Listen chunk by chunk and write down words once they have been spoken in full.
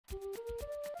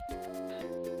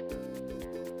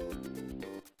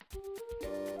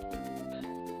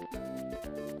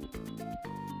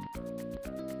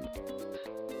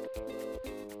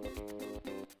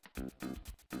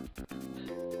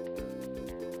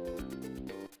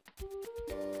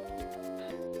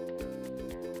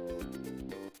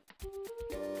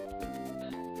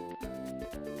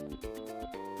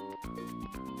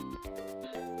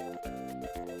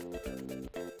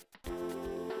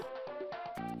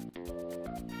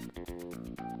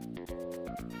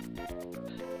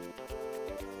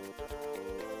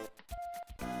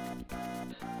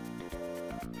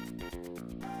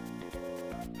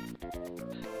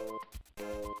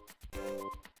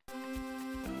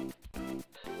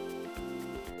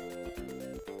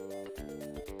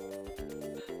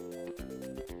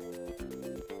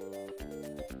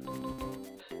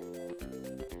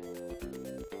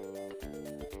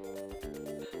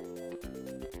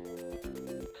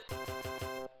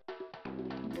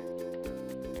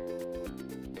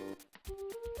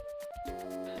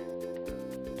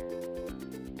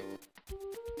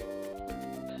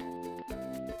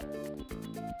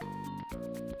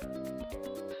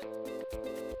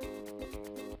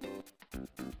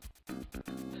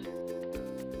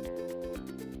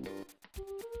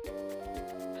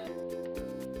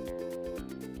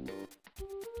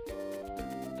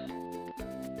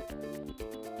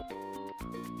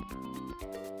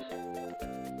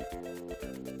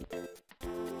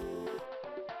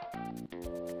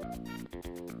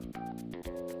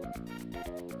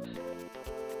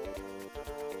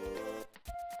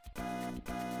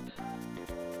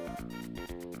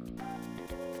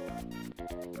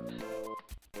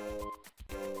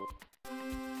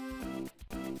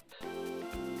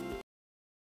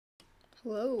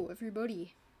Hello,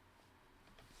 everybody.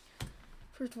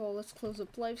 First of all, let's close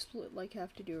up live split like I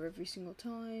have to do every single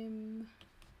time.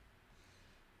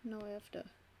 Now I have to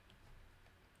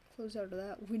close out of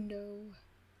that window.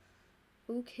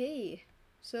 Okay,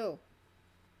 so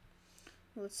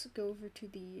let's go over to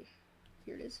the,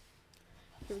 here it is.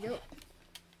 Here we go.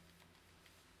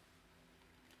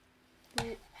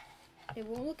 It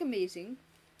won't look amazing.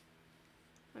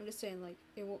 I'm just saying, like,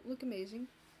 it won't look amazing.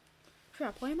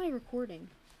 Crap, why am I recording?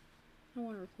 I don't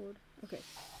want to record. Okay,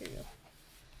 here we go.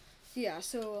 Yeah,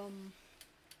 so,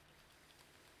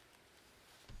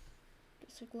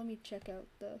 just like, let me check out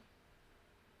the,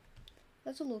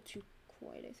 that's a little too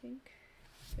quiet, I think.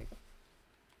 There you go.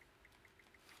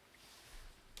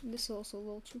 And this is also a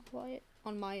little too quiet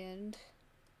on my end.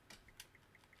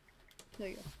 There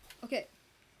you go. Okay.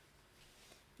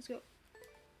 Let's go.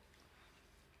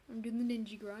 I'm doing the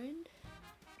Ninji Grind.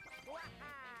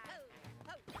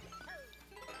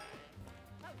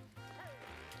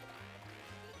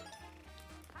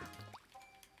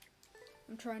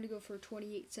 I'm trying to go for a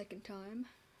 28-second time.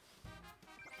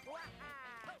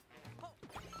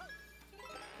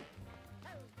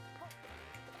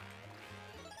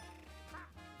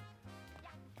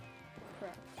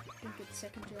 Crap, didn't get the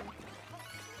second jump.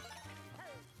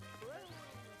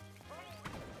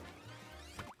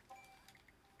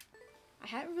 I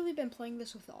haven't really been playing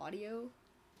this with audio.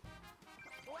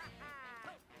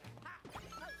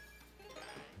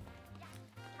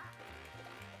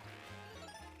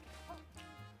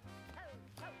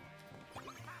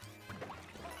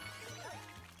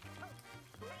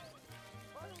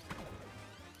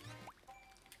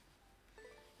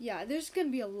 Yeah, there's gonna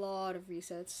be a lot of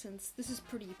resets since this is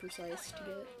pretty precise to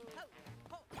get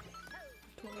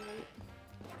 28.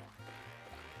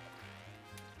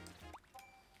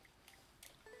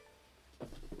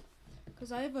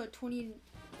 Cause I have a 20,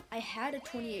 I had a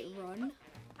 28 run,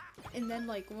 and then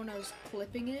like when I was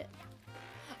clipping it,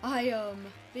 I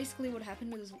basically what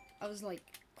happened was I was like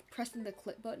pressing the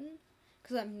clip button,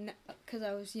 cause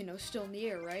I was, you know, still in the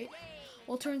air, right?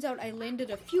 Well, it turns out I landed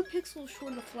a few pixels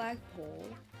short of the flagpole,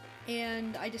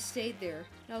 and I just stayed there.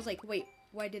 And I was like, wait,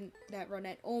 why didn't that run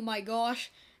at? Oh my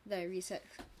gosh! Then I reset,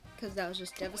 because that was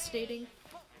just devastating.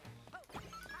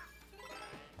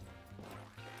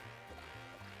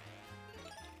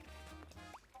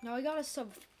 Now I got a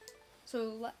sub,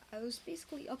 so I was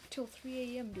basically up till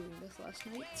 3 AM doing this last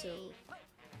night, so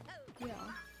yeah.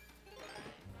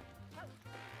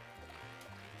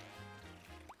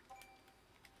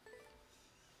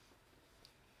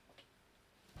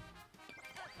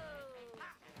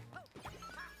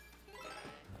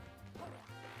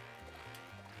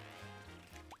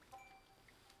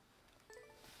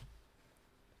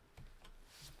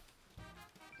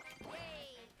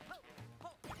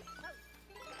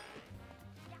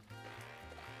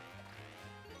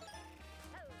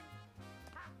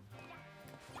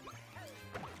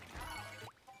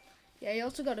 Yeah, you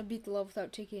also gotta beat the level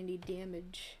without taking any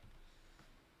damage.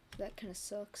 That kinda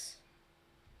sucks.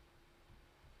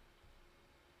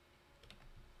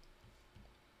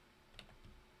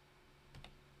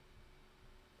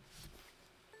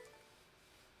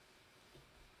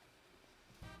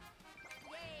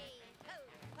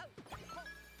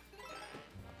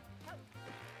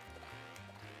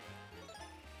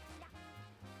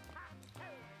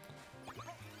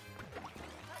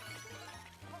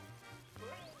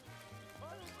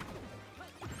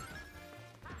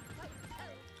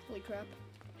 Holy crap.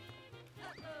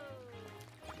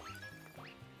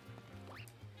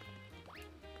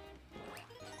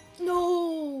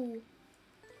 No!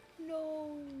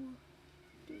 No!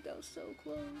 Dude, that was so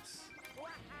close.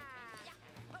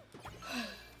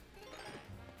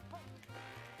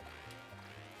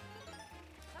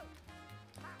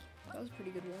 That was a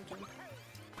pretty good wall jump.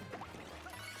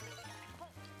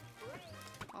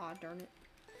 Aw, darn it.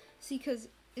 See, because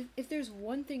if there's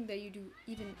one thing that you do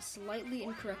even slightly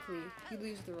incorrectly, you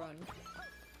lose the run.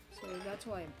 So that's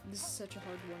why this is such a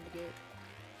hard one to get.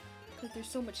 Because there's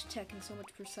so much tech and so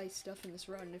much precise stuff in this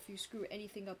run. If you screw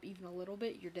anything up even a little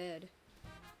bit, you're dead.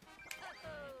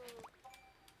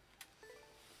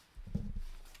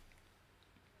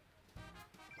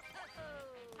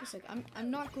 It's like, I'm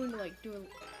not going to like do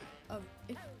a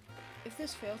if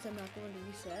this fails, I'm not going to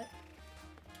reset.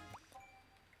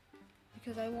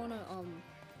 Because I wanna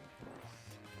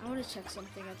check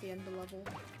something at the end of the level.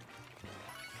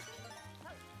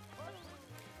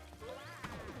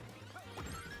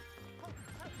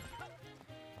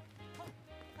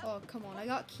 Oh, come on, I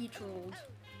got key trolled.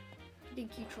 Getting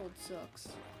key trolled sucks.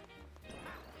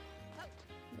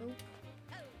 Nope.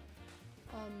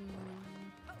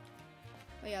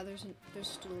 Oh yeah, there's there's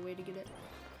still a way to get it.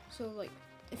 So like,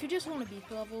 if you just want to beat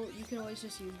the level, you can always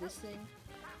just use this thing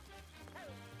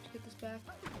to get this back.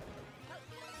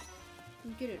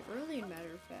 You can get it early, in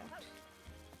matter of fact.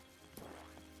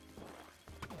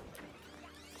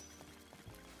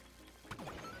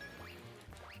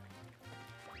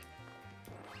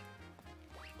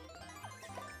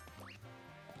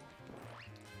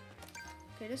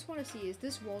 Okay, I just want to see, is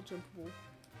this wall jumpable?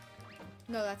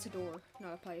 No, that's a door,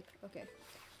 not a pipe. Okay.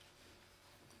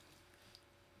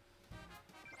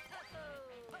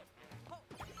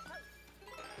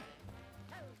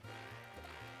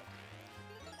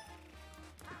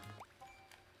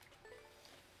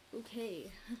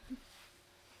 Okay.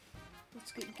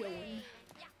 Let's get going.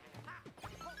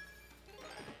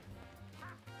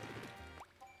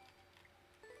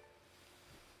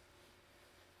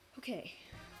 Okay.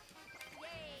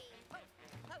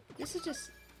 This is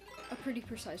just a pretty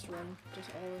precise run, just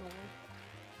all in all.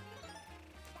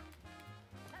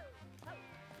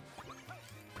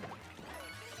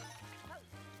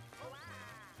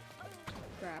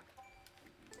 Crap.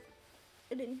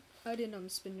 I didn't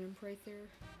spin him right there.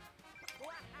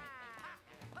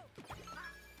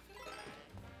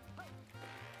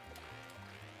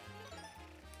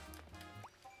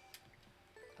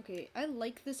 Okay, I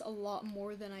like this a lot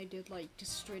more than I did like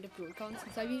just straight up Joy-Con,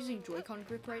 since I'm using Joy-Con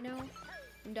grip right now,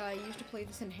 and I used to play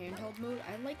this in handheld mode.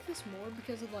 I like this more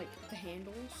because of like the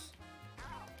handles,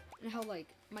 and how like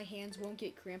my hands won't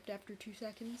get cramped after 2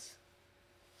 seconds.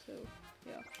 So,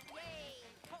 yeah.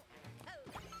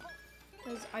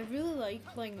 Because I really like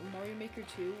playing Mario Maker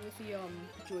 2 with the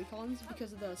Joy-Cons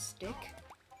because of the stick.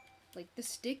 Like, the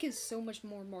stick is so much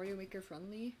more Mario Maker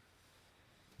friendly.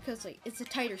 Because, like, it's a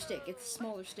tighter stick, it's a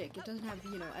smaller stick, it doesn't have,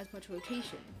 you know, as much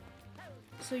rotation.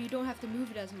 So you don't have to move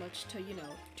it as much to, you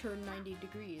know, turn 90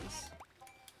 degrees.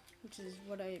 Which is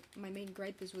what my main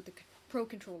gripe is with the Pro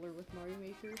Controller with Mario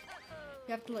Maker. You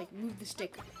have to, like, move the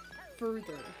stick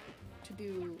further to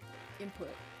do input.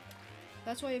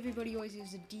 That's why everybody always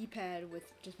uses a D-pad with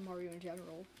just Mario in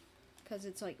general. Because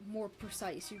it's, like, more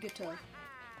precise. You get to,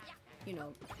 you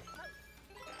know,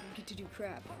 you get to do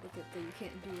crap with it that you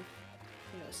can't do with,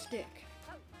 you know, a stick.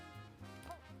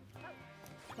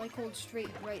 Like hold straight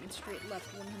right and straight left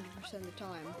 100% of the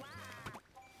time.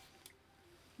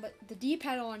 But the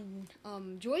D-pad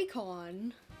on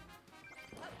Joy-Con,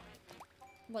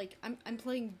 like I'm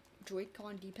playing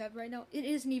Joy-Con D-pad right now. It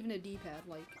isn't even a D-pad,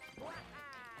 like.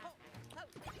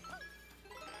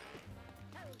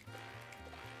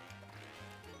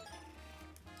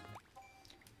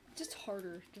 Just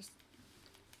harder, just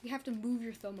you have to move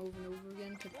your thumb over and over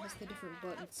again to press the different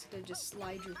buttons to just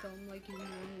slide your thumb like you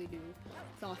normally do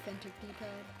with authentic D-pad.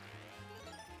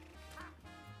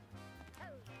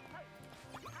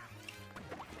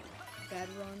 Bad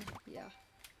run, yeah.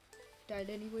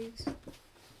 Died anyways.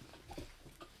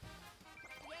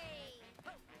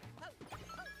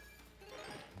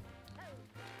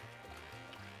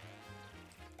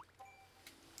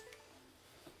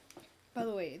 By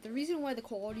the way, the reason why the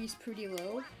quality is pretty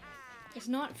low, it's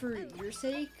not for your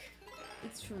sake,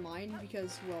 it's for mine,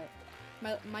 because,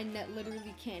 well, my net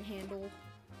literally can't handle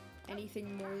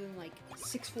anything more than, like,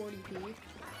 640p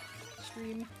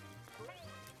stream.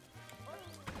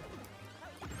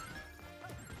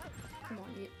 Come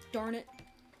on, darn it.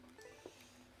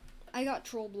 I got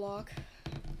Troll Block.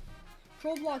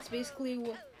 Troll Block's basically,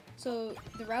 so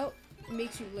the route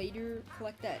makes you later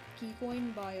collect that key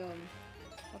coin by,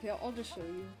 okay, I'll just show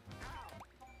you.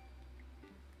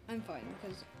 I'm fine,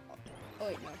 because, oh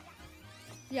wait, no.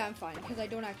 Yeah, I'm fine, because I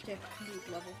don't actually have to complete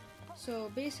the level.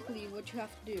 So, basically, what you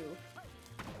have to do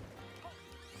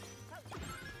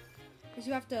is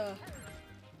you have to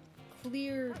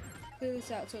clear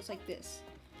this out so it's like this.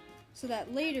 So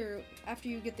that later, after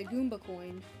you get the Goomba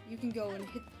coin, you can go and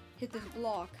hit this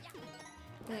block,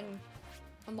 and then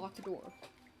unlock the door.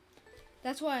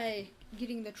 That's why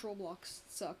getting the troll blocks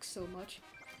sucks so much.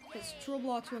 Because troll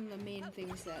blocks one of the main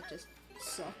things that just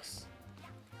sucks.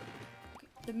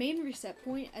 The main reset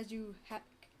point, as you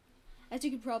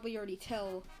could probably already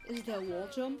tell, is the wall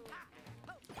jump.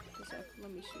 Just a sec,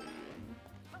 let me show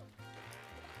you.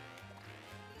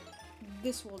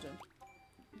 This wall jump.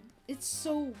 It's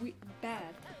so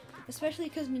bad, especially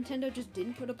because Nintendo just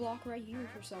didn't put a block right here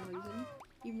for some reason.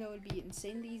 Even though it'd be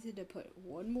insanely easy to put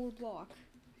one more block,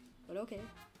 but okay.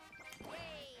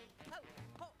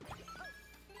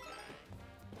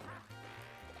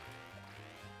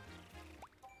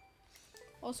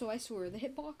 Also, I swear, the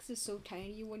hitbox is so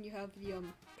tiny when you have the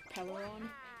propeller on.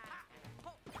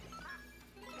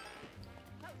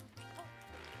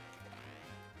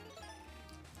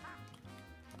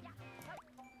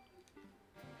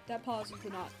 That pause was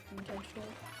not intentional.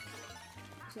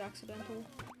 It was accidental.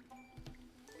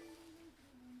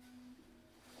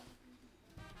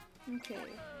 Okay.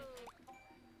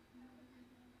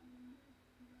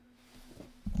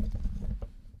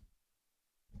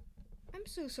 I'm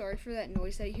so sorry for that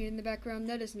noise that you hear in the background.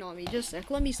 That is not me. Just a sec.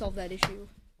 Let me solve that issue.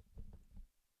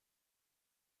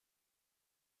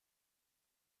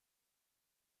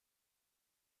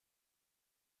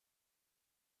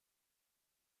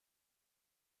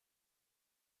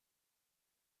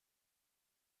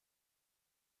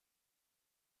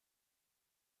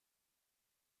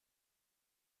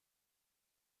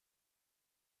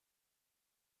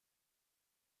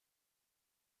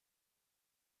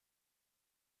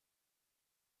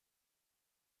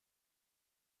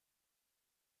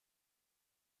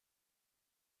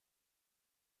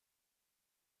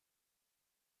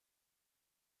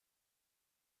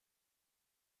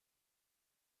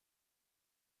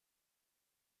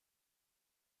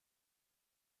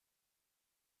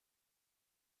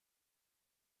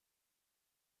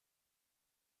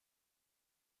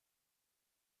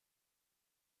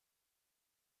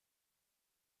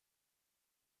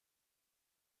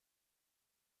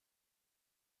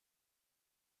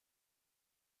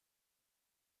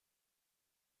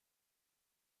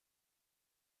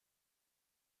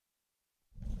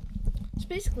 So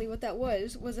basically what that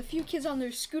was a few kids on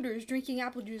their scooters drinking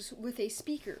apple juice with a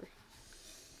speaker.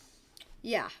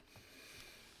 Yeah.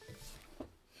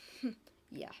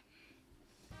 Yeah.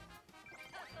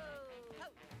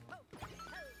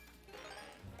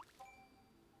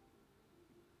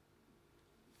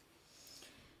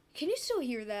 Can you still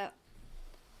hear that?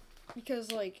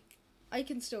 Because, like, I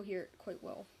can still hear it quite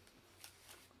well.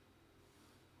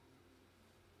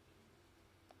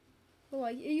 Well,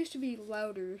 like, it used to be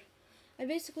louder. I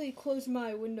basically closed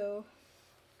my window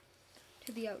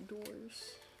to the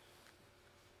outdoors.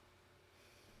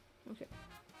 Okay.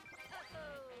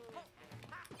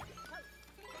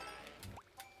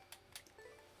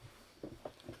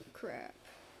 Crap.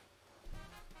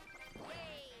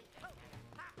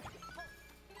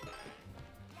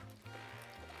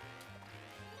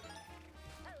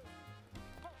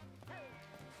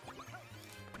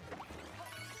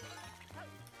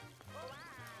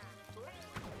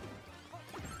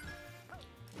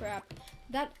 Crap.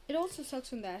 That, it also sucks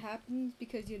when that happens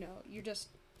because, you know, you're just...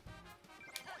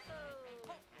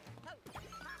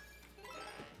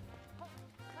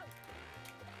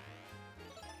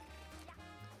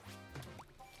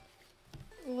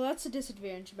 Well, that's a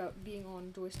disadvantage about being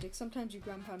on joystick. Sometimes you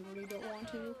ground pound when you don't want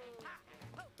to.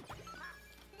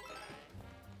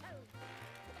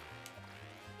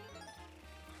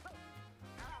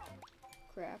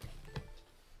 Crap.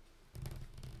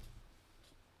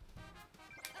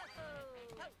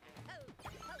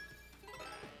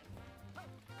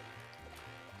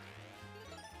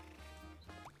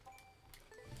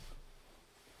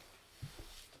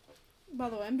 By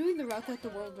the way, I'm doing the route that the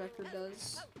world record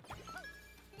does.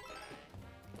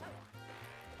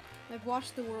 I've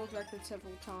watched the world record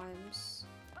several times.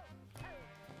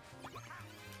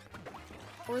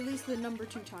 Or at least the number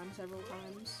 2 times several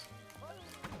times.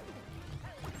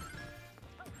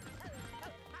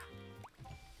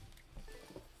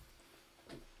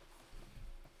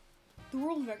 The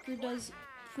world record does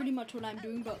pretty much what I'm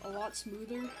doing, but a lot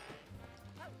smoother.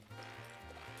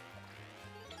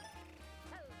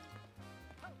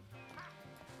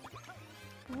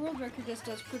 The world record just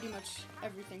does pretty much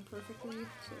everything perfectly,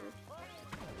 so...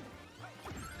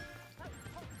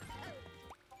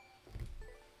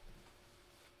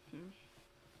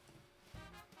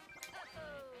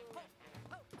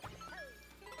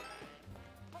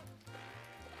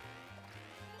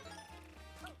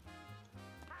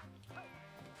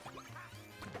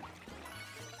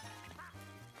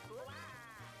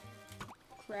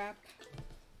 Crap.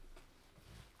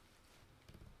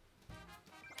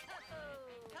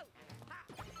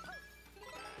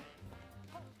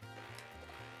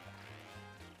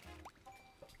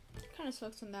 Kinda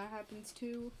sucks when that happens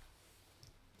too.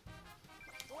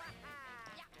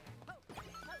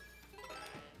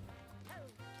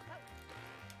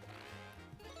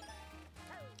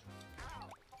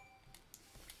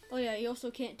 Oh yeah, you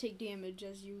also can't take damage,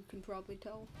 as you can probably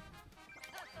tell.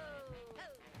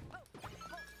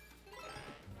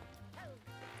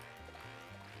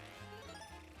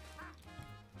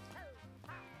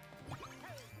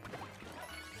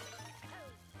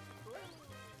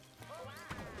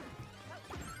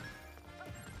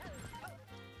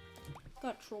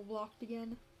 Got troll blocked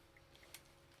again.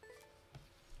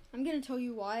 I'm gonna tell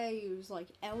you why I use like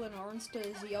L and R instead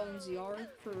of ZL and ZR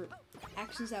for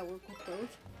actions that work with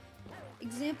both.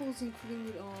 examples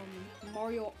include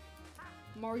Mario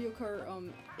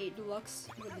Kart 8 Deluxe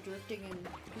with the drifting and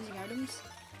using items.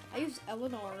 I use L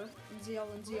and R and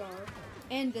ZL and ZR,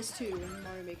 and this too in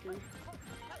Mario Maker.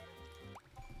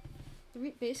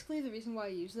 Basically, the reason why I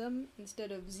use them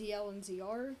instead of ZL and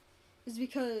ZR is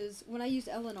because when I use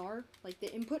L and R, like,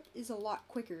 the input is a lot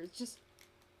quicker. It's just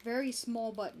very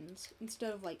small buttons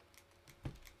instead of, like,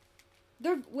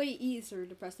 they're way easier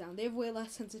to press down. They have way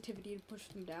less sensitivity to push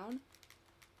them down.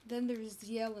 Then there's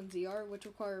ZL and ZR, which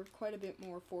require quite a bit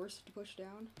more force to push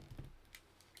down.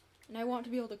 And I want to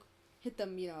be able to hit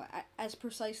them, you know, as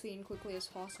precisely and quickly as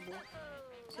possible.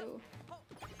 So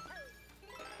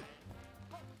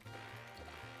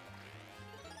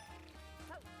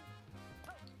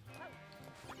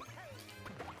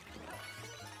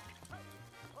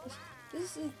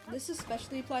this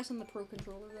especially applies on the Pro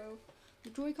controller though. The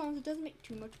Joy-Cons, it doesn't make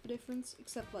too much of a difference,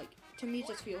 except, like, to me it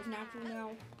just feels natural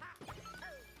now.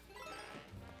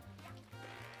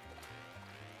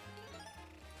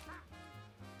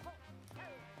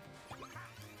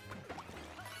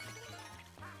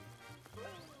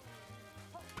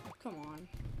 Come on.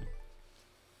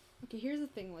 Okay, here's the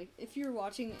thing, like, if you're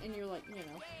watching and you're, like, you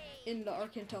know, in the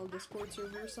Arkantel Discord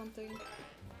server or something,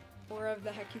 or wherever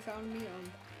the heck you found me,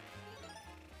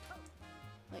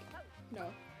 like,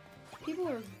 no. People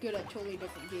are good at totally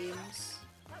different games.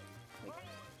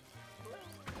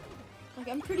 Like,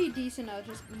 I'm pretty decent at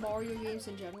just Mario games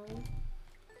in general.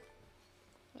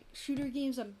 Like, shooter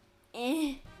games, I'm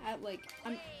at, like,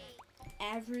 I'm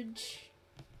average.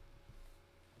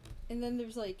 And then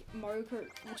there's, like, Mario Kart,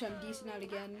 which I'm decent at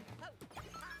again.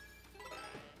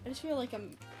 I just feel like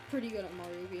I'm pretty good at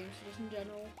Mario games, just in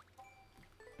general.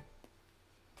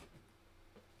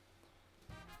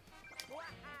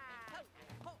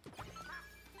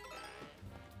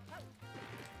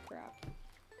 Crap.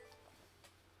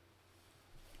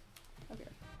 Okay.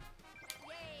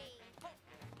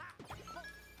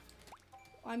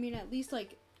 I mean, at least,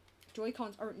 like,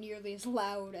 Joy-Cons aren't nearly as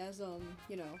loud as,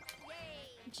 you know,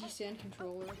 G-Stand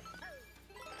controller.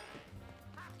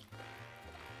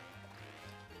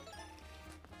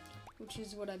 Which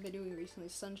is what I've been doing recently,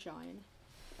 Sunshine.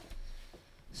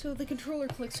 So the controller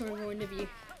clicks are going to be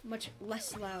much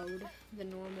less loud than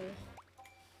normal.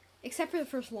 Except for the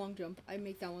first long jump. I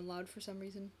make that one loud for some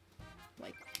reason.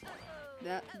 Like,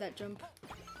 that jump.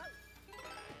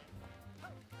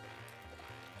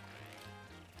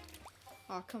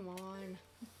 Aw, oh, come on.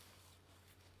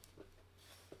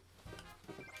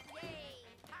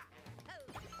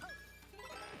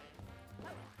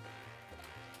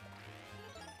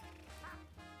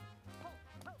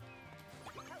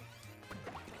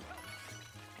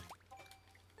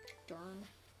 Darn.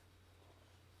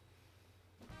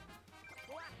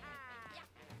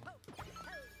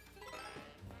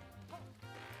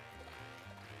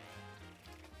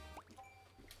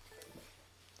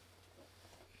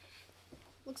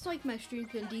 Looks like my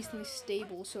stream's been decently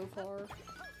stable so far.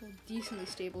 Well, decently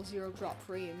stable, 0 drop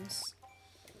frames.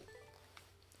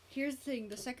 Here's the thing,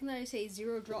 the second that I say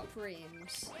 0 drop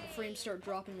frames, the frames start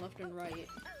dropping left and right.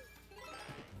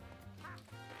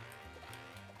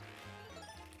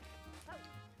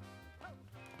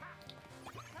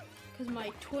 Because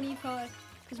my 2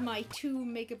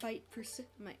 megabit per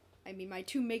my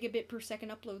 2 megabit per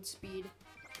second upload speed,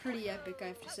 pretty epic, I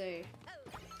have to say.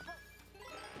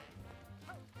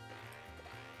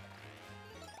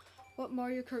 What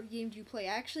Mario Kart game do you play?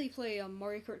 I actually play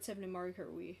Mario Kart 7 and Mario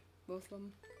Kart Wii, both of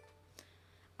them.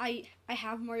 I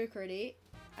have Mario Kart 8.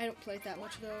 I don't play it that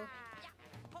much though.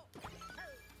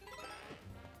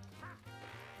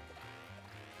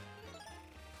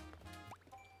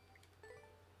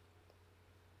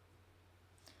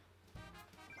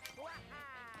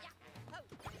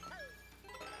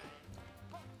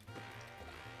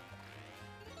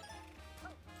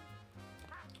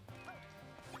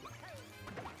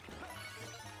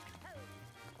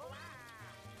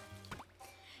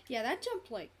 Yeah, that jump,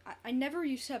 like, I never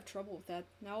used to have trouble with that.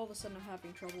 Now all of a sudden I'm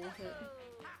having trouble with it.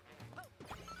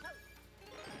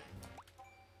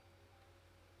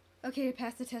 Okay, I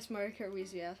passed the test. Mario Kart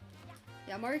Wii's, yeah.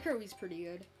 Yeah, Mario Kart Wii's pretty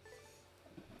good.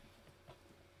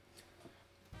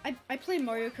 I play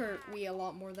Mario Kart Wii a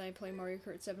lot more than I play Mario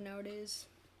Kart 7 nowadays.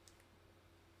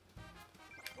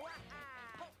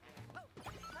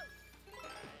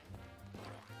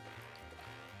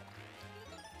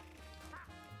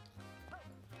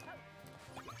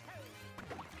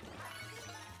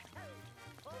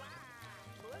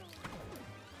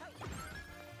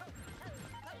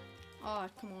 Ah,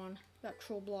 come on. That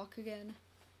troll block again.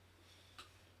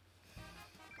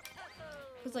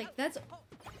 Cause like, that's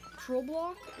troll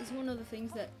block is one of the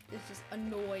things that is just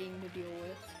annoying to deal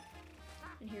with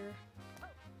in here.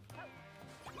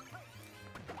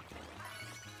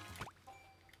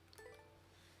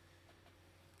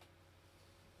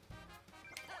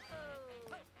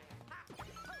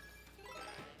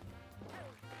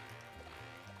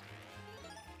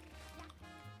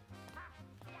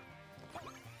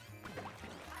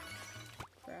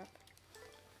 Crap.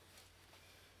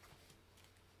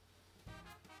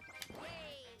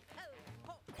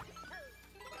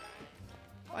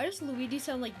 Why does Luigi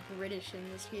sound like British in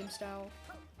this game style?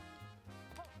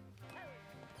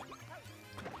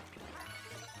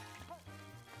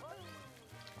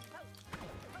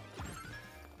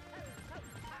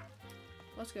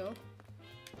 Let's go.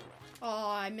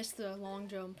 Oh, I missed the long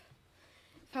jump.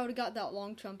 If I would have got that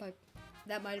long jump,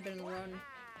 that might have been a run.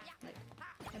 Like,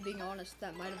 I'm being honest,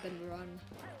 that might have been a run.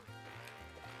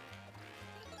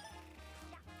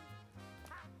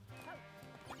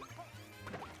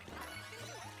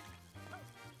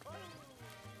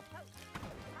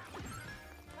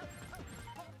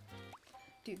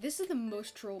 Dude, this is the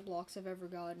most troll blocks I've ever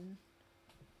gotten.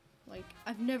 Like,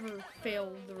 I've never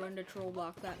failed the run to troll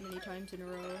block that many times in a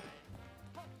row.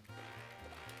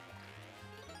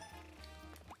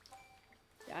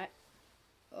 Yeah,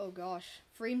 oh gosh,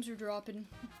 frames are dropping.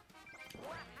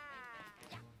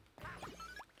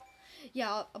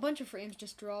 Yeah, a bunch of frames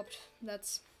just dropped.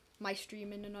 That's my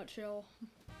stream in a nutshell.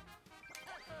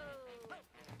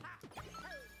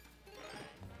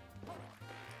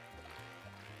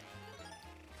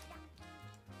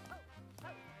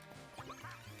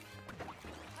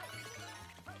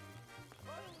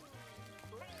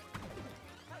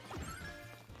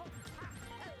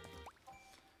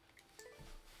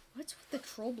 What's with the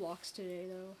troll blocks today,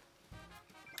 though?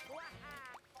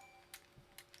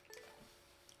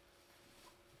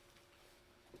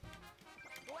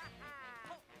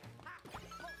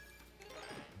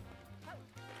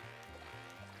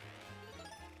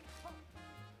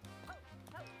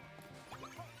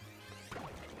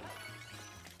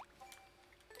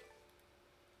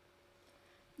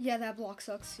 Yeah, that block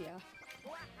sucks, yeah.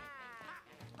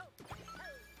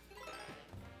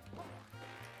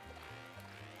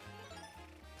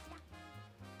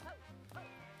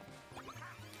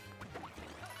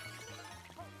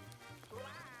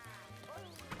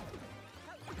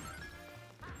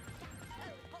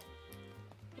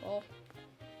 Well,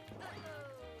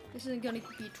 this isn't gonna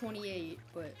be 28,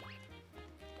 but it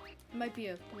might be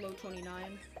a low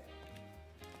 29.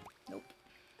 Nope.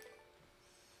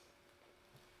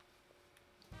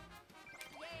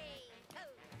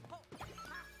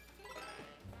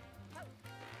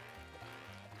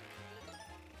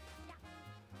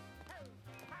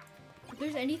 If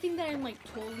there's anything that I'm like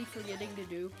totally forgetting to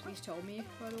do, please tell me,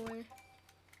 by the way.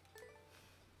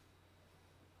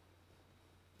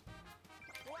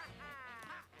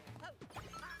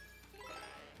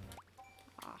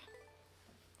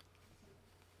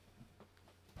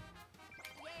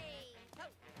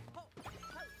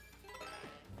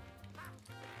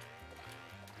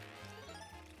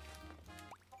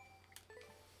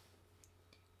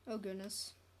 Oh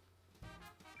goodness.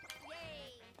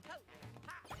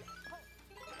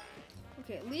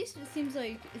 Okay, at least it seems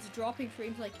like it's dropping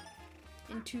frames like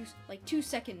in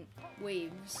 2-second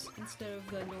waves instead of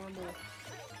the normal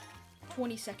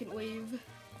 20-second wave.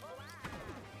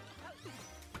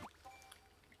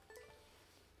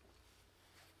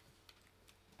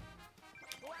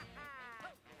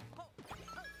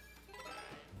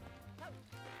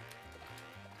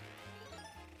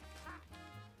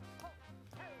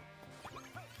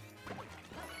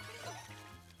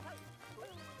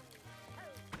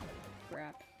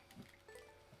 Crap.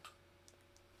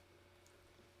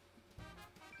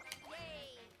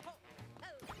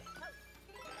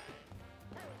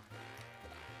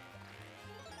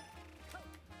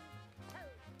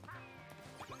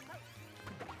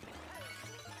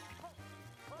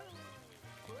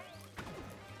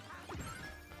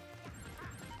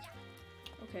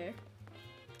 Okay.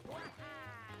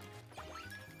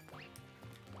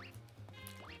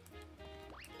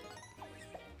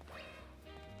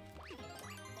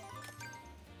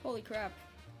 Holy crap.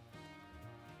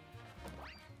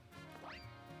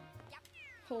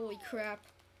 Holy crap.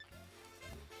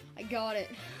 I got it.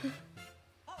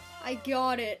 I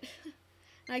got it.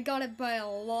 I got it by a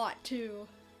lot too.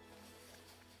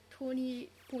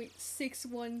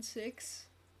 28.616.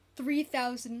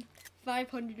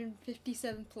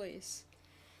 3,557th place.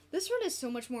 This run is so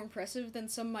much more impressive than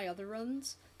some of my other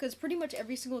runs, because pretty much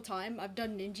every single time I've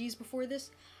done ninjas before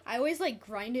this, I always like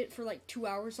grind it for like 2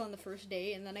 hours on the first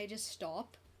day and then I just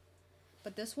stop.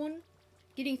 But this one,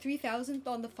 Getting 3,000th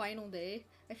on the final day.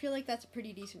 I feel like that's a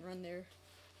pretty decent run there.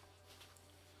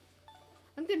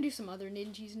 I'm gonna do some other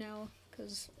ninjas now,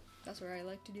 because that's what I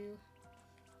like to do.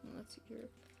 Let's see here.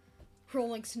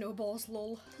 Rolling snowballs,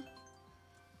 lol.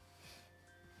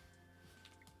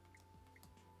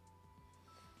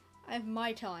 I have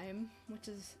my time, which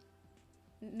is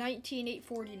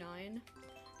 19,849.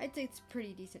 I'd say it's a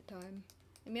pretty decent time.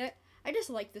 I mean, I just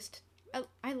like this.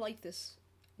 I like this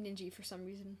ninja for some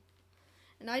reason.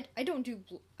 And I don't do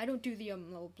the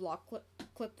little block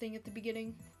clip thing at the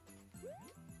beginning.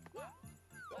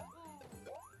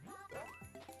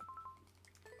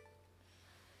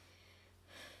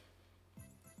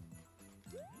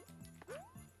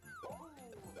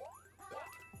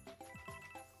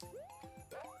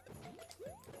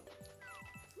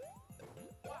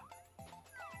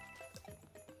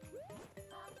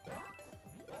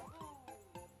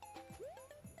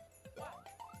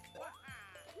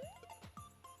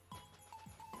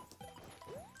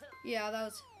 Yeah,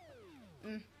 that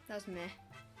was meh.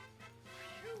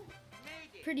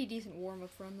 Pretty decent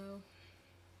warm-up run though.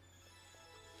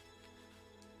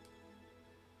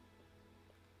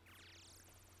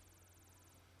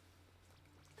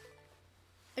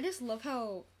 I just love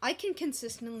how I can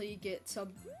consistently get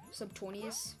sub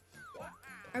 20s.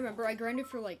 I remember I grinded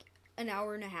for like an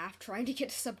hour and a half trying to get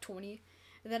to sub 20,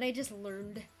 and then I just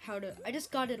learned how to. I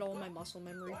just got it all in my muscle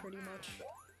memory pretty much.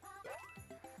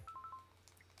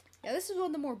 Yeah, this is one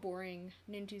of the more boring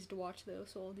ninjas to watch though,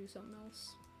 so I'll do something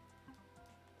else.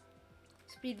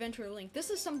 Speed Venture Link. This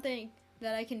is something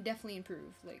that I can definitely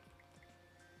improve. Like,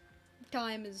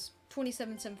 time is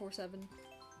 27,747.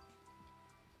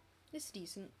 It's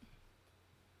decent.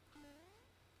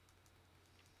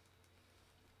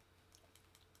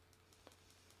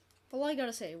 All I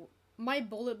gotta say, my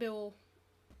bullet bill,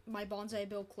 my bonsai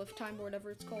bill cliff time, or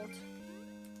whatever it's called.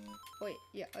 Wait,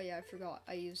 yeah, oh yeah, I forgot.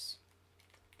 I use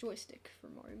joystick for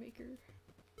Mario Maker.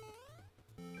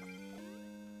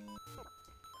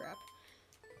 Crap.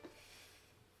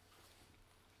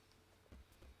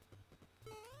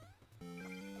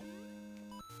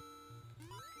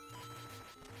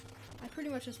 I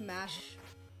pretty much just mash.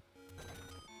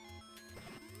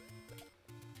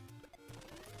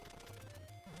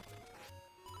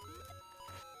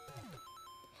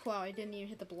 Wow, I didn't even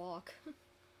hit the block.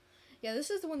 Yeah,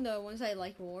 this is one of the ones I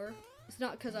like more. It's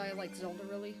not because I like Zelda,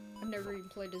 really. I've never even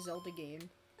played a Zelda game.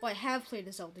 Well, I have played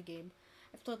a Zelda game.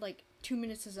 I've played like 2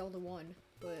 minutes of Zelda 1,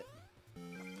 but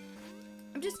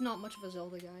I'm just not much of a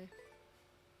Zelda guy.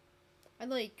 I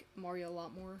like Mario a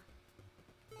lot more.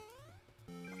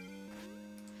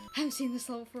 I haven't seen this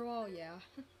level for a while, yeah.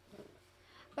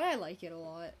 But I like it a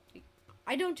lot.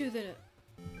 I don't do the...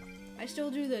 I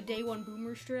still do the day one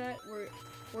boomer strat,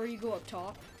 where you go up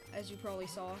top, as you probably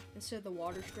saw, instead of the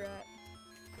water strat.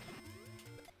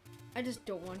 I just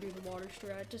don't want to do the water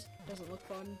strat, it just doesn't look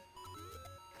fun.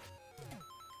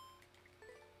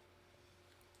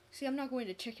 See, I'm not going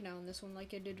to chicken out on this one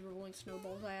like I did rolling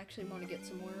snowballs. I actually want to get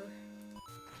somewhere.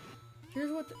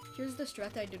 Here's the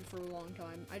strat that I did for a long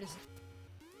time.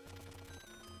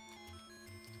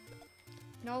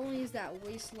 Not only is that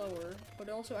way slower, but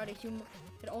it also adds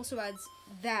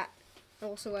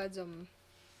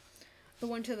the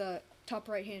one to the top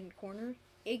right hand corner.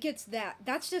 It gets that.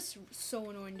 That's just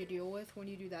so annoying to deal with when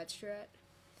you do that strat.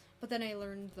 But then I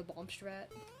learned the bomb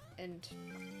strat, and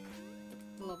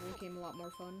the level became a lot more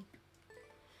fun.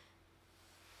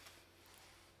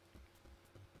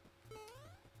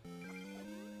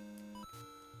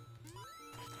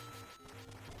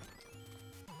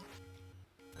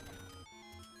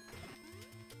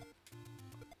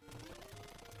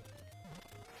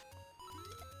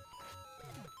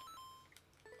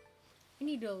 I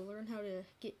need to learn how to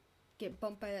get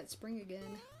bumped by that spring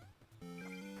again.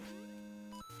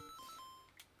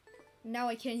 Now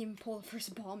I can't even pull the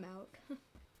first bomb out.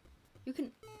 You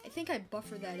can... I think I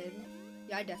buffered that in.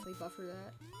 Yeah, I definitely buffered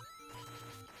that.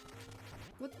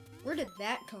 What? Where did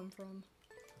that come from?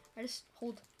 I just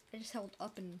held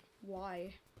up and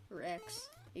Y. Or X.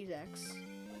 I use X.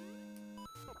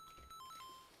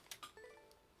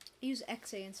 I use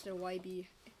XA instead of YB.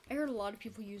 I heard a lot of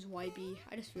people use YB.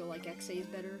 I just feel like XA is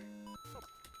better.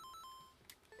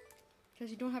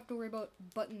 Because you don't have to worry about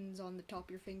buttons on the top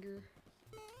of your finger.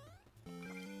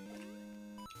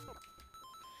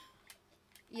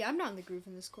 Yeah, I'm not in the groove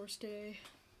in this course today.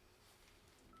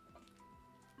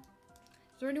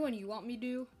 Is there anyone you want me to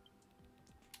do?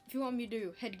 If you want me to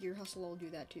do headgear hustle, I'll do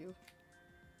that too.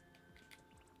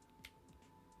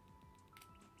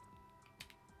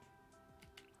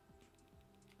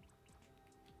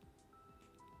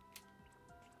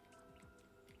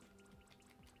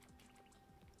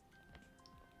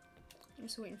 I'm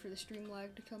just waiting for the stream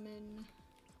lag to come in.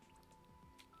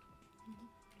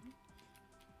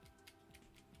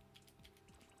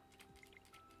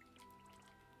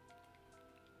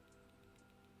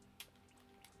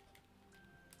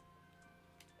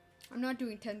 I'm not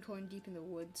doing 10 coin deep in the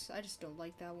woods. I just don't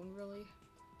like that one really.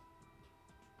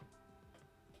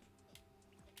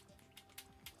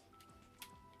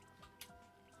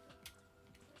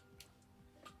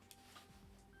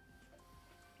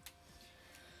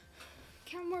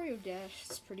 Count Mario Dash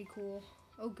is pretty cool.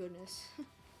 Oh goodness.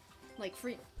 like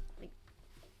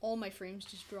all my frames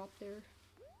just dropped there.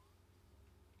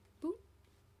 Boop.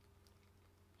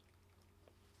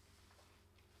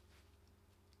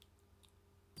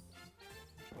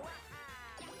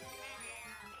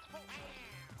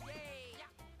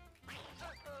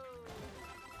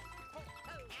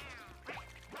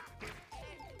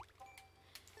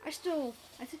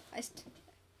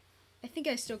 I think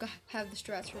I still have the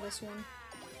strats for this one.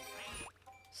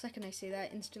 Second I say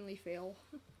that, instantly fail.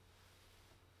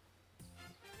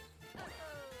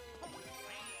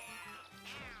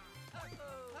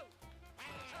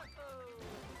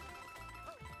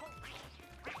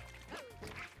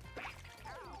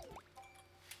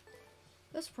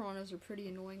 Those piranhas are pretty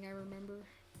annoying, I remember.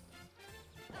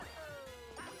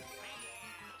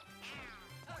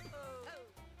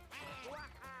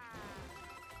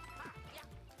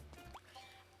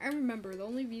 I remember the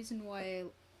only reason why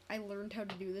I learned how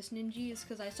to do this Ninja is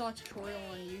because I saw a tutorial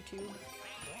on YouTube.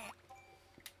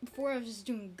 Before I was just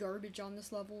doing garbage on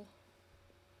this level.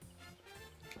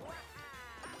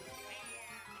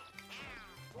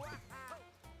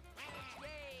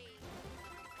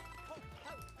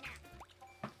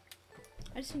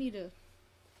 I just need to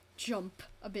jump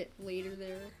a bit later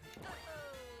there.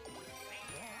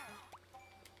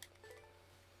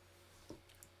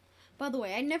 By the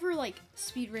way, I never like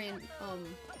speedran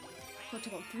what's it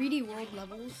called, 3D world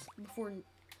levels before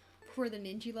the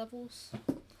Ninja levels.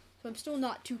 So I'm still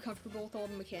not too comfortable with all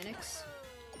the mechanics.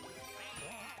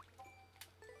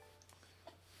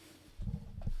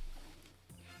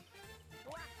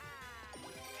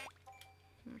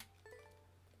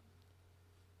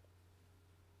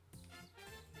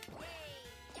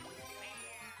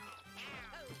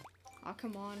 Oh,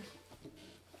 come on.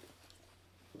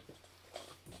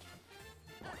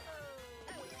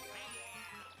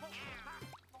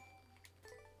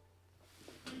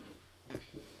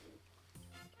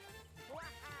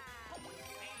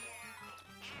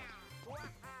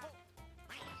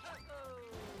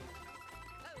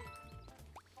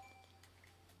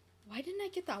 Why didn't I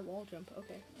get that wall jump?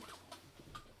 Okay.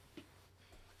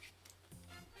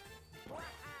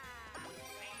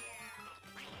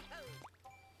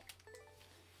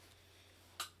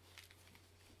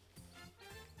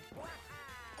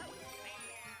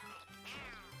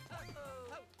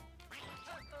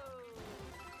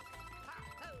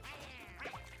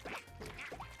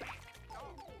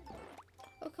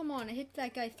 Oh, come on. I hit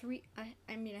that guy I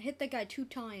hit that guy 2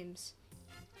 times.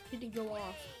 He didn't go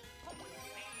off.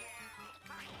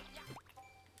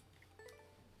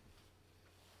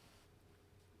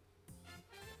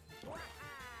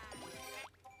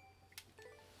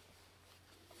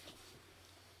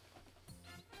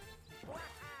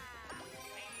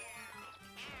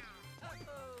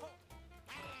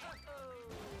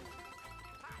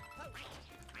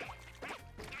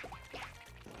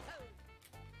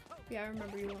 Yeah, I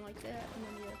remember you went like that, and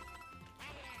then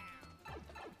yeah.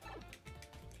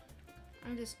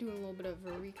 I'm just doing a little bit of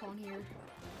a recon here.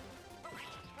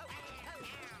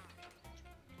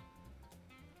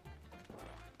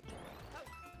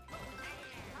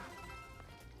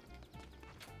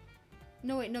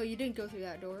 No, wait, no, you didn't go through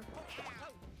that door.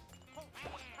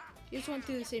 You just went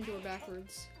through the same door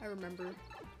backwards. I remember.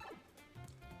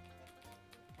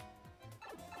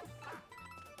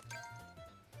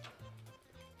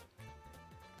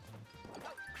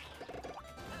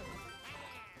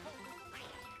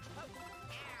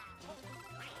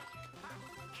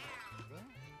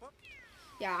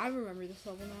 Yeah, I remember this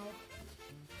level now.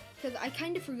 Because I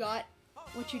kind of forgot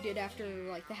what you did after,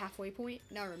 like, the halfway point.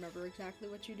 Now I remember exactly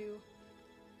what you do.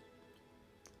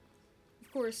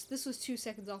 Of course, this was 2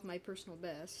 seconds off my personal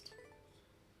best.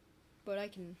 But I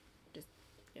can just,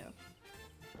 yeah.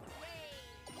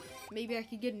 Maybe I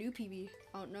could get a new PB.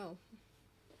 I don't know.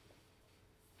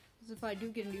 Because if I do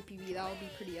get a new PB, that would be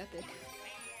pretty epic.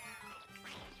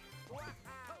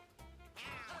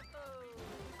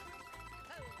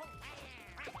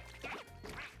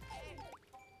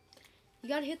 You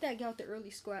gotta hit that guy with the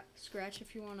early scratch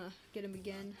if you wanna get him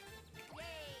again.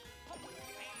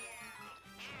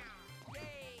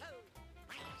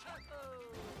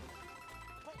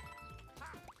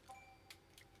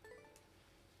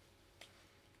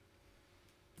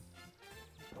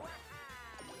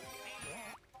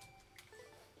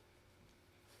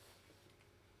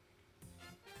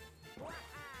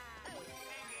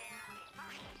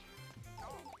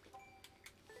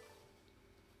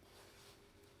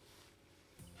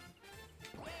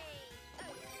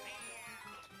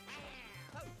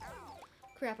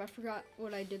 Crap, I forgot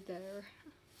what I did there.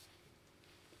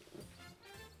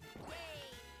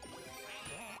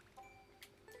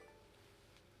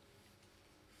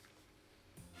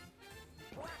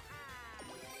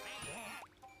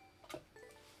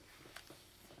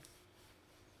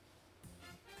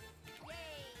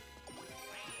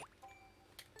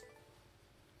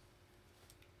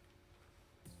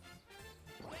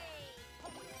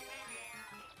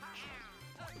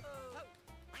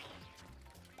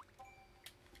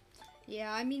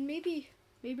 Yeah, I mean, maybe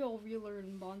I'll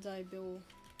relearn Bonsai Bill,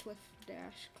 Cliff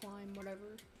Dash, Climb,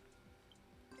 whatever.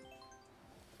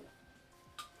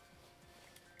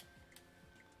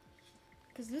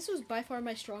 Because this was by far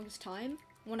my strongest time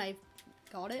when I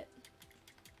got it.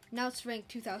 Now it's ranked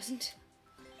 2000.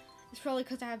 It's probably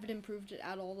because I haven't improved it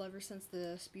at all ever since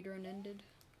the speedrun ended.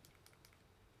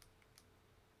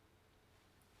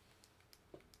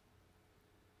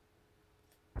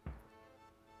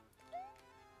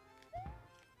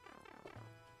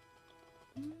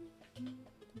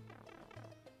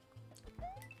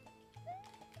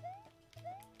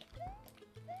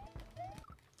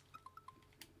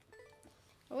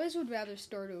 I always would rather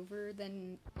start over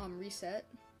than reset.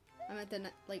 I meant to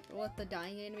like let the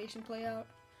dying animation play out.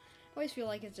 I always feel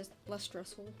like it's just less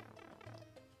stressful.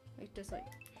 Like just like.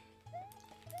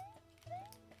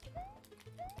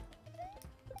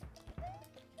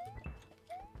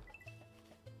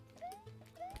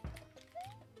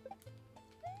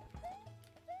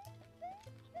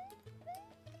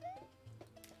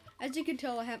 As you can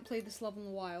tell, I haven't played this level in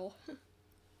a while.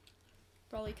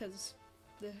 Probably because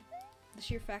the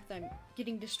sheer fact that I'm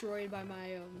getting destroyed by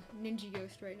my Ninja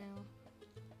Ghost right now.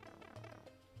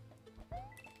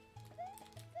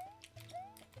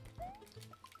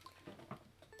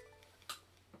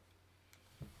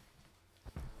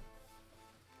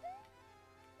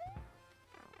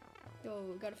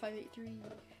 Yo, got a 583.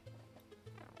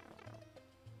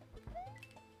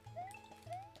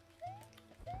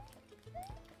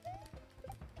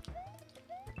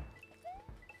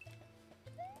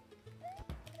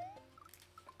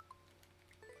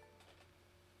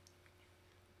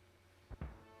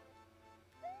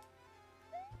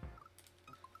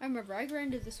 I remember, I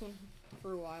grinded this one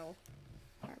for a while.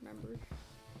 I remember.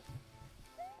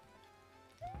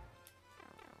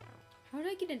 How did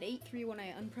I get an 8-3 when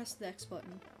I unpressed the X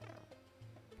button?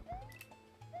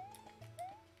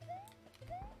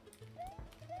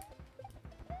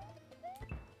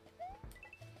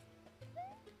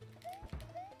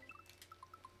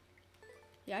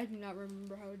 Yeah, I do not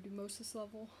remember how to do most of this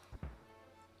level.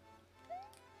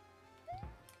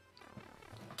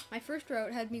 My first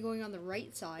route had me going on the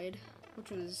right side, which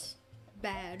was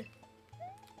bad.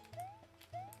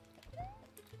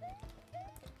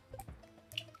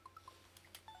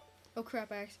 Oh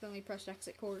crap, I accidentally pressed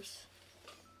exit course.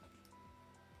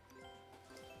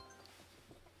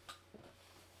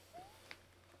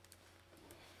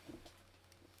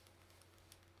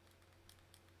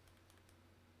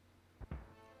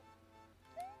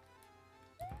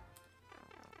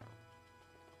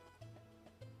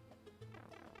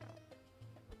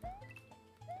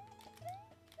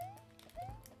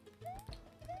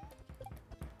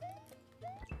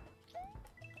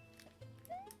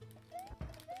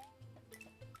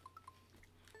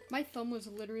 My thumb was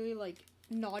literally like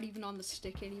not even on the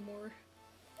stick anymore.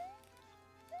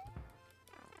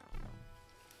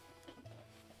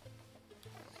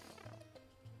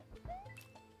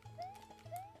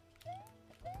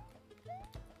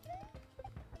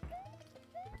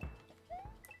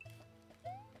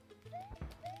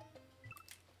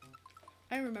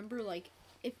 I remember, like,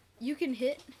 if you can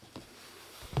hit,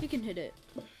 you can hit it.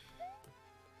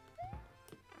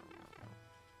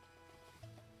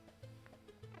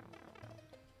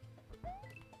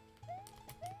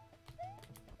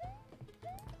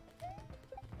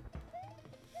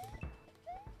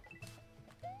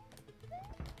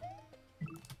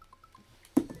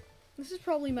 This is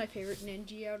probably my favorite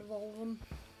Ninja out of all of them.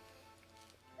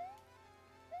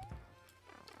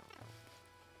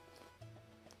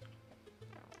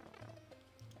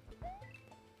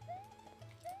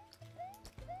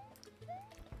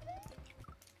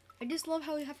 I just love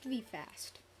how you have to be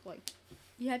fast. Like,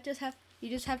 you just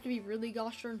have to be really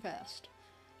gosh darn fast.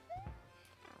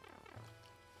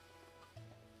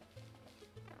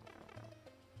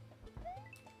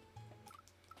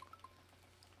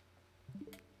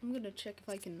 I'm gonna check if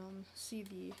I can see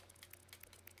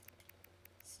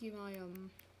my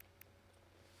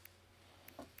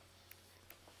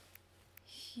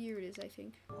here it is, I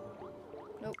think.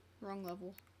 Nope, wrong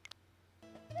level.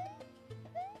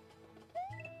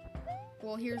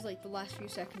 Well, here's like the last few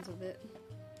seconds of it.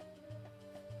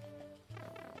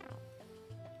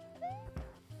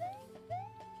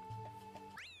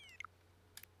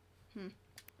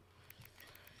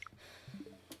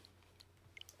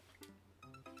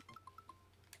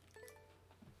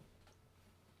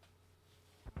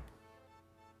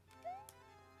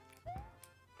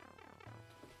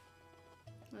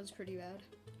 was pretty bad.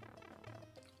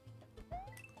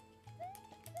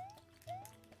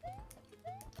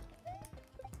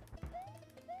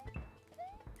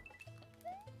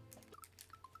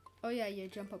 Oh yeah, you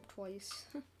jump up twice.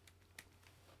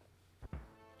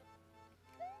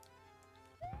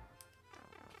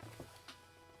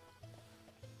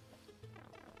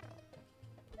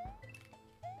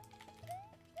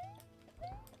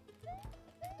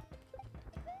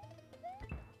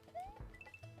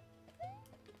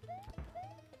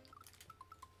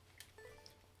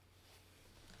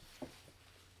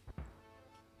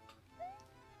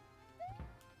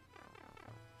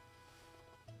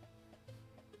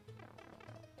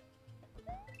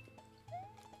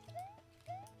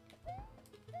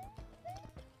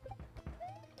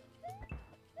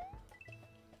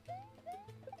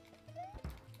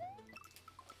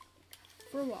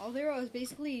 For a while there, I was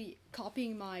basically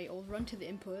copying my old run to the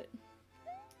input.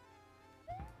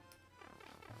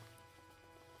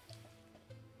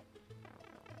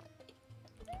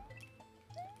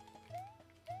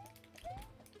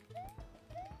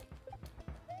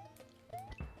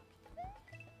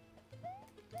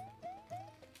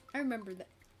 I remember that.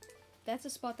 That's a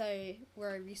spot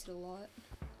where I reset a lot.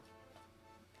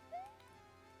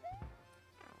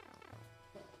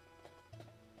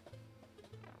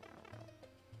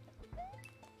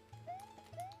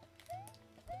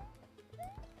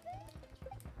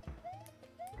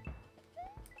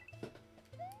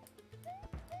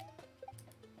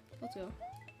 Let's go.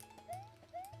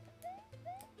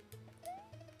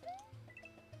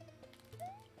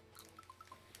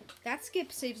 That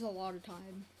skip saves a lot of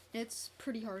time. It's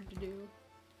pretty hard to do.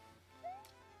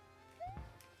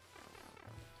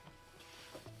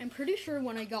 I'm pretty sure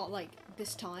when I got like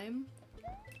this time,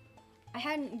 I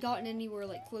hadn't gotten anywhere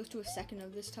like close to a second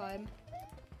of this time.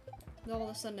 Then all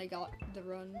of a sudden I got the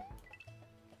run.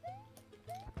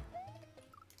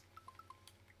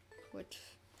 Which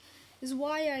is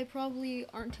why I probably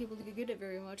aren't able to get good at it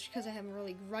very much, because I haven't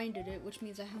really grinded it, which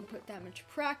means I haven't put that much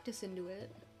practice into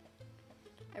it.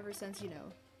 Ever since, you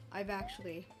know, I've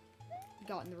actually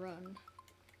gotten the run.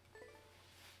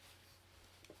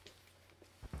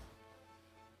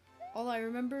 All I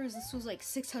remember is this was like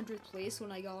 600th place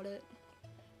when I got it.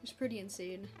 It was pretty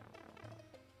insane.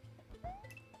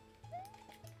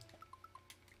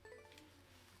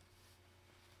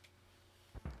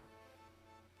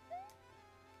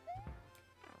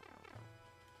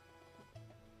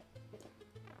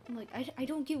 Like, I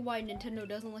don't get why Nintendo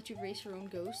doesn't let you race your own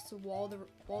ghosts while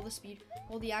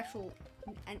the actual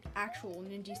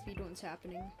Ninja speedrun's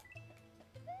happening.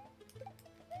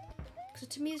 Because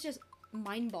to me it's just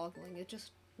mind-boggling. It's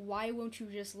just, why won't you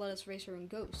just let us race our own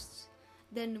ghosts?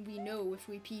 Then we know if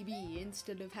we PB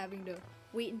instead of having to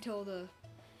wait until the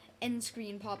end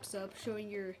screen pops up showing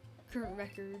your current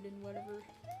record and whatever.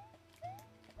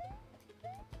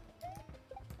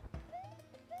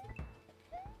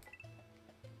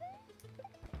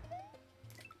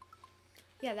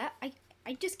 Yeah, that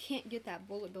I just can't get that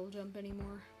bullet bill jump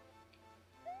anymore.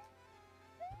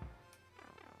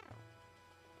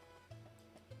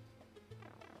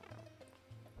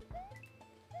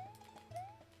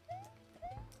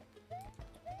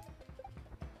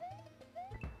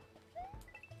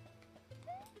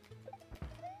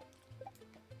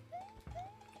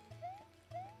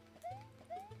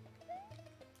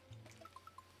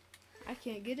 I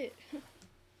can't get it.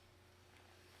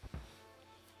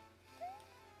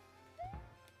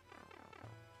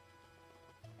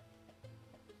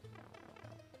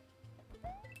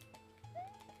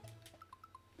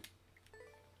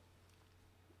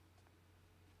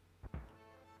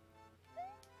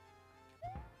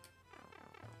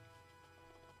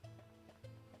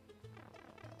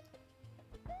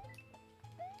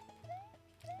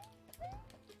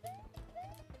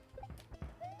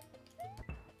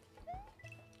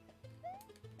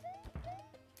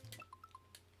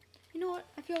 You know what?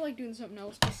 I feel like doing something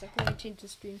else just like when I change the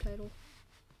stream title.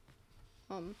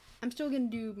 I'm still gonna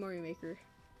do Mario Maker.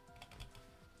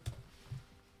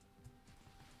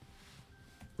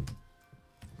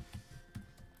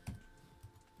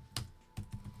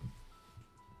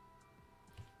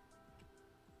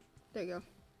 There you go.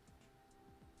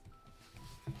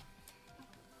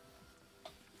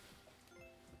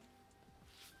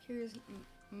 Here's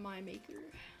my maker.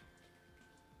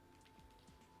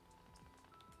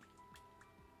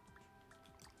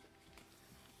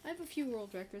 I have a few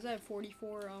world records. I have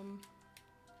 44,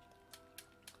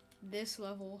 this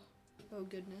level. Oh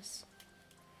goodness.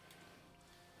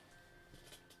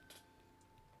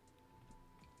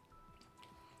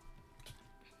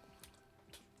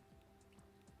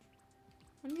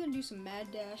 I'm gonna do some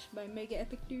Mad Dash by Mega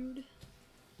Epic Dude.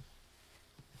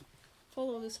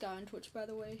 Follow this guy on Twitch, by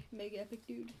the way, Mega Epic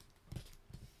Dude.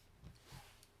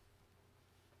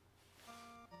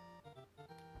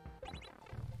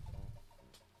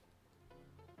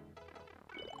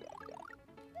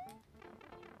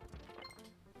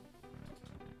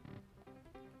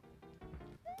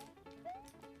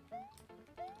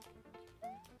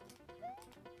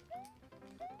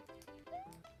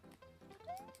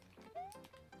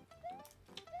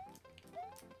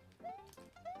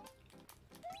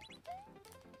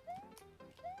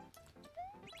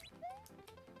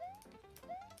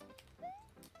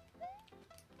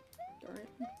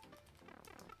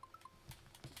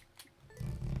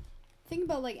 Thing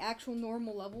about like actual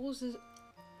normal levels is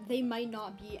they might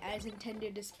not be as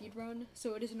intended to speedrun,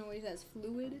 so it isn't always as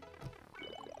fluid.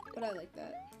 But I like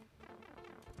that.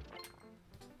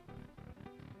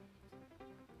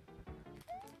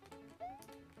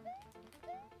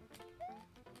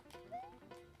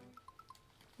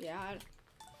 Yeah,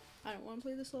 I don't want to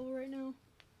play this level right now.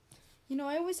 You know,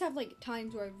 I always have like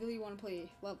times where I really want to play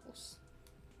levels.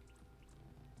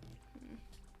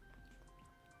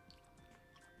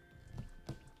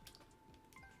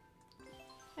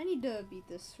 I need to beat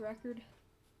this record.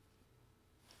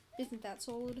 Isn't that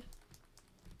solid?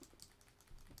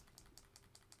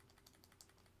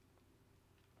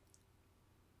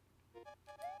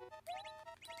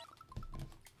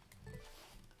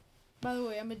 By the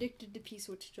way, I'm addicted to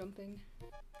P-switch jumping.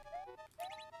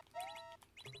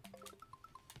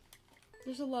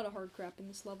 There's a lot of hard crap in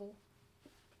this level.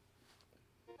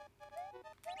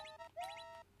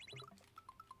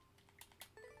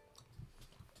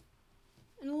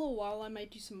 In a little while, I might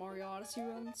do some Mario Odyssey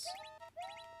runs.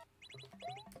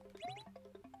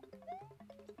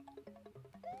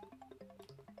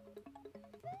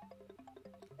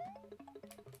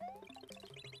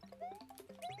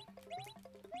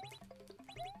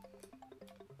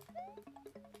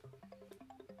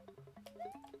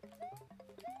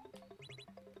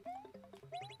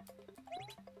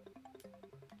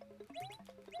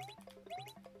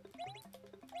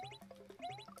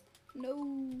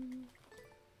 No.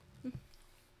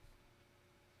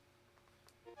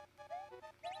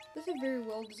 This is a very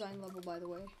well designed level, by the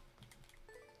way.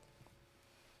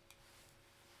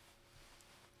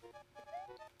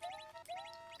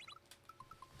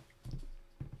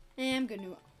 And I'm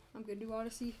gonna do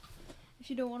Odyssey. If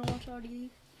you don't want to watch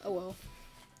Odyssey, oh well.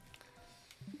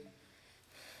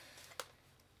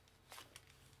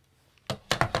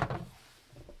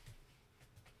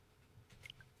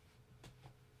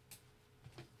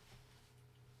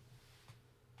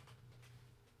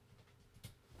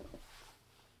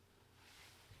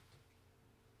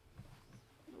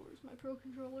 Where's my Pro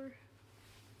Controller?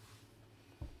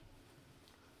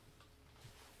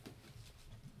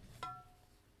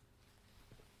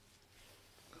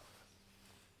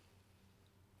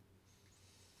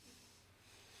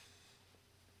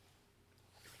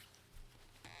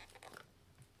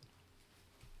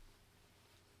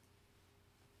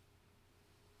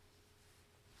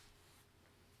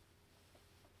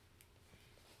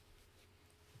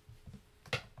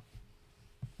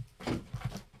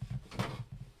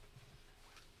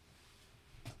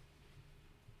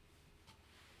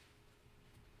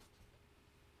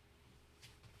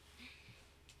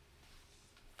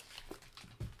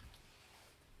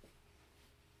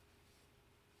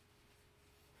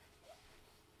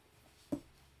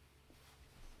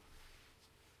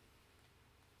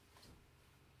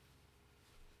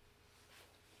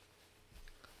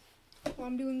 Well,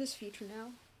 I'm doing this feature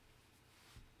now.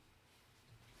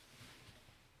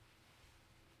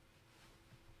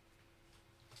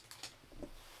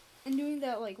 And doing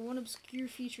that, like, one obscure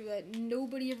feature that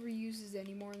nobody ever uses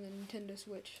anymore on the Nintendo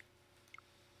Switch.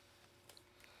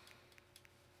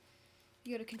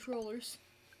 You go to controllers.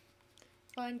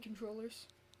 Find controllers.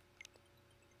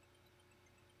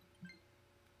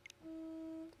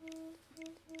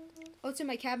 Oh, it's in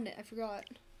my cabinet. I forgot.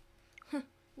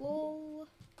 Lol.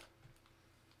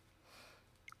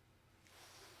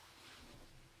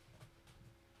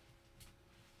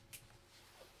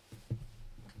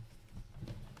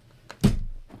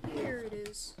 Here it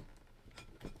is.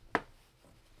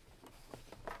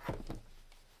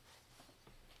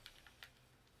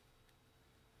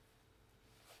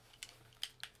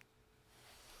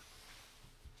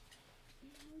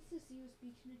 Is this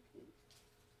USB connected?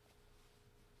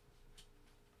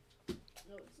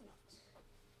 No, it's not.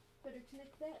 Better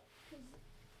connect that,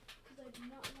 because I do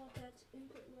not want that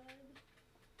input lag.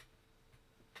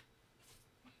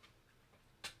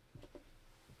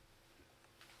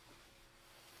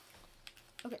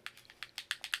 Okay.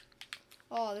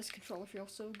 Oh, this controller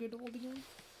feels so good holding it.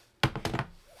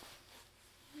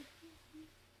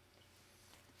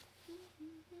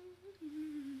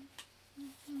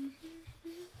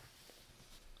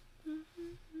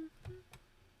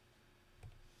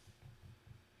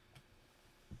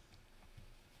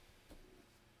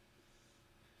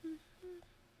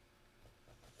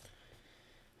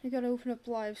 I gotta open up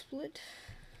Live Split.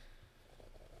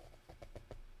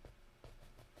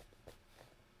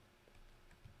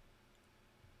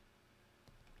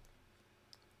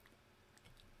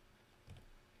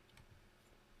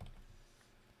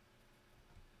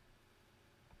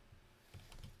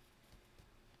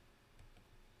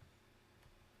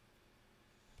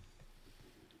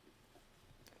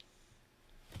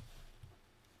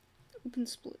 Open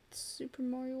splits. Super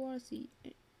Mario Odyssey.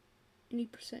 Any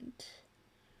percent.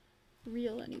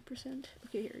 Real any percent.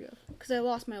 Okay, here we go. Because I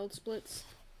lost my old splits.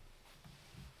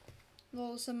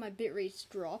 All of a sudden my bit rates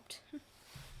dropped.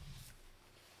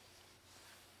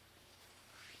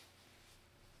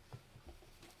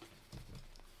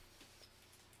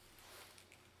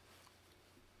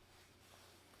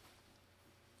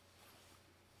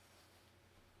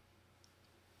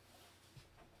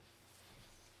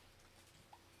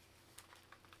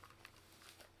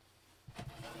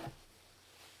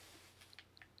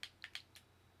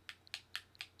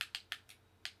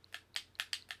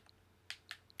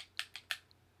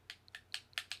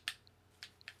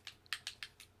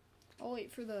 I'll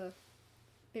wait for the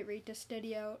bitrate to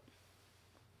steady out.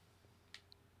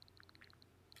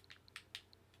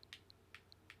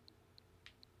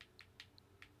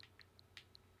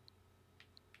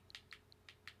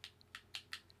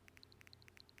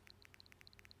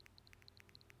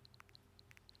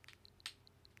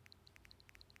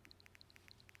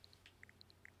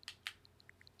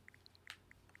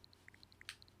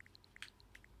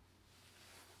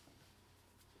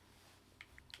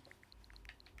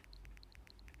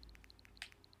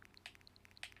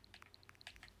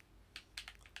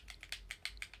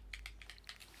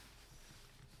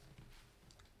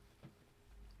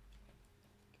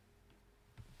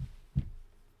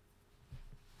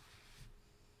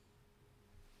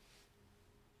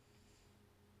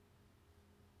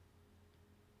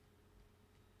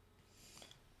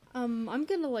 I'm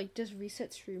gonna like just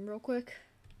reset stream real quick.